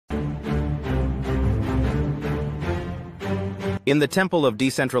In the Temple of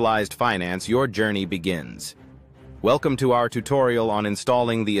Decentralized Finance, your journey begins. Welcome to our tutorial on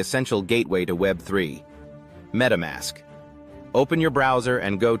installing the essential gateway to Web3, MetaMask. Open your browser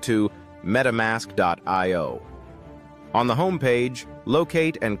and go to metamask.io. On the home page,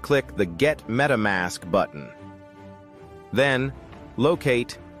 locate and click the Get MetaMask button. Then,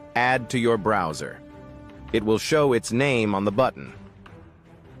 locate Add to your browser. It will show its name on the button.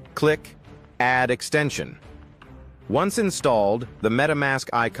 Click Add Extension. Once installed, the MetaMask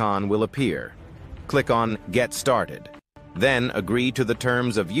icon will appear. Click on Get Started. Then agree to the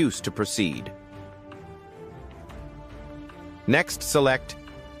terms of use to proceed. Next, select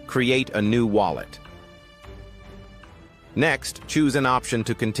Create a new wallet. Next, choose an option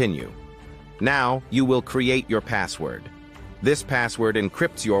to continue. Now, you will create your password. This password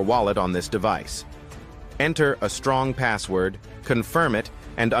encrypts your wallet on this device. Enter a strong password, confirm it,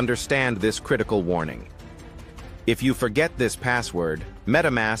 and understand this critical warning. If you forget this password,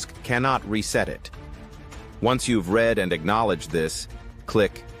 MetaMask cannot reset it. Once you've read and acknowledged this,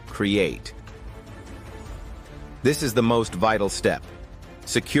 click Create. This is the most vital step,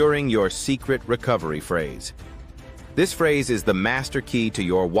 securing your secret recovery phrase. This phrase is the master key to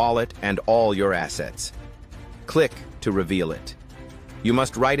your wallet and all your assets. Click to reveal it. You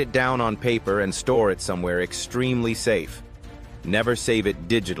must write it down on paper and store it somewhere extremely safe. Never save it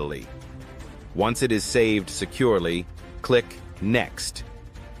digitally. Once it is saved securely, click Next.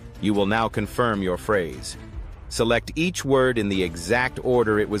 You will now confirm your phrase. Select each word in the exact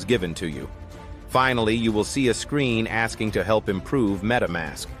order it was given to you. Finally, you will see a screen asking to help improve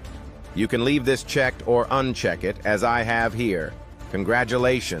MetaMask. You can leave this checked or uncheck it, as I have here.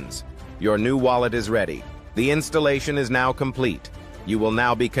 Congratulations! Your new wallet is ready. The installation is now complete. You will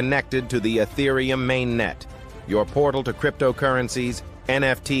now be connected to the Ethereum Mainnet, your portal to cryptocurrencies,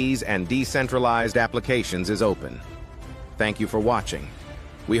 NFTs, and decentralized applications is open. Thank you for watching.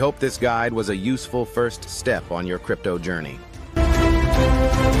 We hope this guide was a useful first step on your crypto journey.